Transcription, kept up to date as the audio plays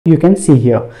you can see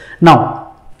here.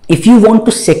 Now, if you want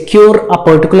to secure a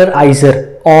particular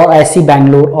IISER or IISc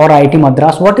Bangalore or IIT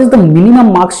Madras, what is the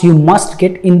minimum marks you must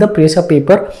get in the previous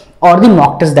paper or the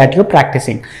mock test that you're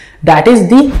practicing? That is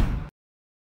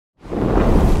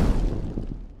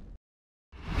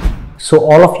So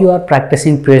all of you are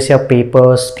practicing previous year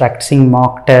papers, practicing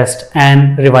mock test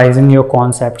and revising your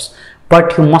concepts,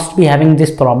 but you must be having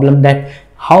this problem that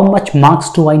how much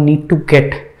marks do I need to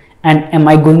get, and am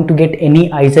I going to get any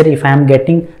IISER if I am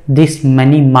getting this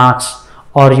many marks,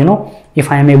 or if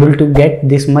I am able to get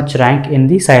this much rank in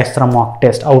the IISER mock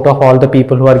test out of all the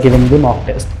people who are giving the mock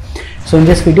test. So in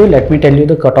this video, let me tell you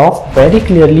the cutoff very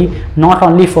clearly, not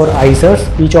only for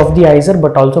IISERs, each of the IISER,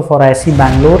 but also for IISc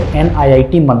Bangalore and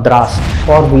IIT Madras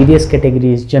for various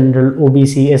categories, general,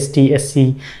 OBC, ST,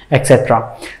 SC,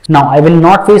 etc. Now I will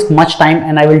not waste much time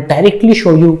and I will directly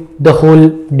show you the whole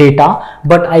data,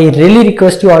 but I really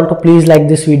request you all to please like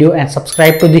this video and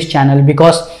subscribe to this channel,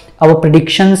 because our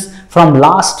predictions from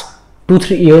last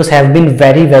 2-3 years have been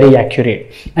very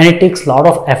accurate, and it takes a lot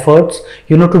of efforts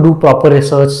to do proper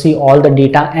research, see all the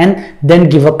data and then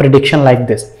give a prediction like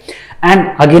this.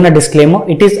 And again, a disclaimer,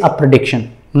 it is a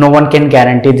prediction, no one can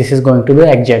guarantee this is going to be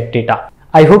exact data.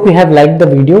 I hope you have liked the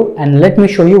video, and let me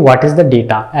show you what is the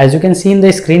data. As you can see in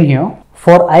the screen here,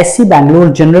 for IISc Bangalore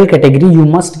general category, you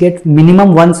must get minimum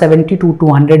 170 to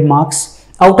 200 marks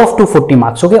out of 240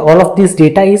 marks. Okay, all of this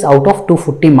data is out of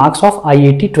 240 marks of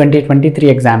IAT 2023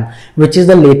 exam, which is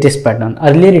the latest pattern.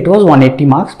 Earlier it was 180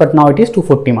 marks, but now it is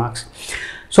 240 marks.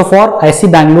 So for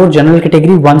IISc Bangalore general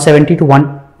category, 170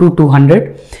 to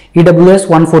 200, EWS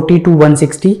 140 to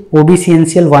 160, OBC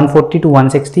NCL 140 to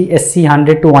 160, SC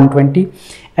 100 to 120,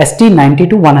 ST 90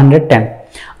 to 110,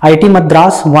 IIT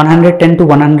Madras 110 to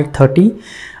 130,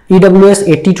 EWS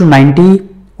 80 to 90,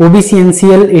 OBC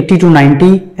NCL 80 to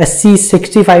 90, SC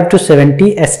 65 to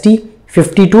 70, ST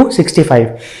 50 to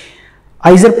 65.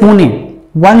 IISER Pune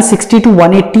 160 to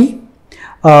 180,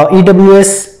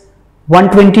 EWS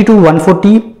 120 to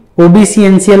 140, OBC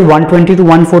NCL 120 to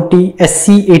 140, SC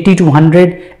 80 to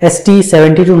 100, ST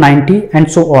 70 to 90,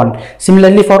 and so on.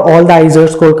 Similarly for all the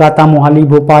IISERs, Kolkata, Mohali,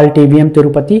 Bhopal, TVM,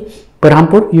 Tirupati,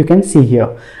 Berhampur, you can see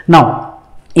here. Now,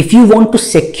 if you want to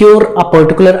secure a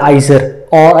particular IISER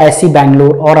or IISc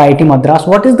Bangalore or IIT Madras,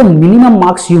 what is the minimum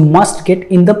marks you must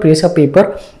get in the previous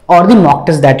paper or the mock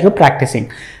test that you're practicing?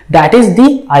 That is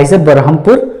the IISER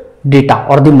Berhampur data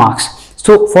or the marks.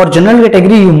 So for general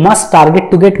category, you must target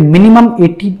to get minimum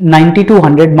 90 to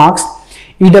 100 marks,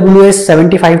 EWS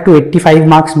 75 to 85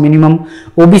 marks minimum,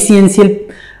 OBC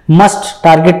NCL must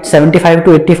target 75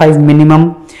 to 85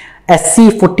 minimum,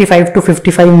 SC 45 to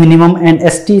 55 minimum, and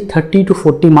ST 30 to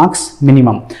 40 marks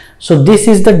minimum. So this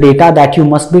is the data that you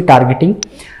must be targeting.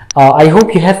 I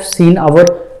hope you have seen our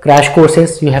crash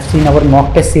courses, you have seen our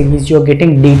mock test series, you are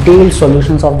getting detailed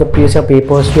solutions of the previous year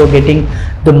papers, you are getting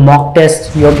the mock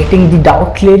test, you are getting the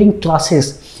doubt clearing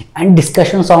classes and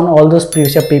discussions on all those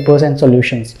previous year papers and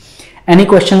solutions. Any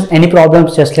questions, any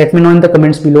problems, just let me know in the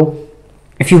comments below.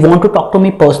 If you want to talk to me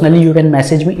personally, you can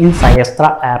message me in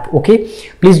IISER app. Okay,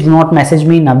 please do not message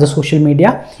me in other social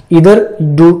media. Either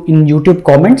do in YouTube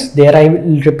comments, there I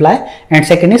will reply, and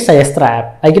second is IISER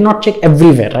app. I cannot check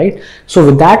everywhere, right? So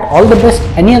with that, all the best.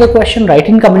 Any other question, write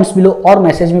in comments below or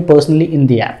message me personally in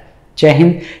the app. Jai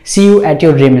Hind. See you at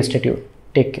your dream institute.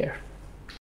 Take care.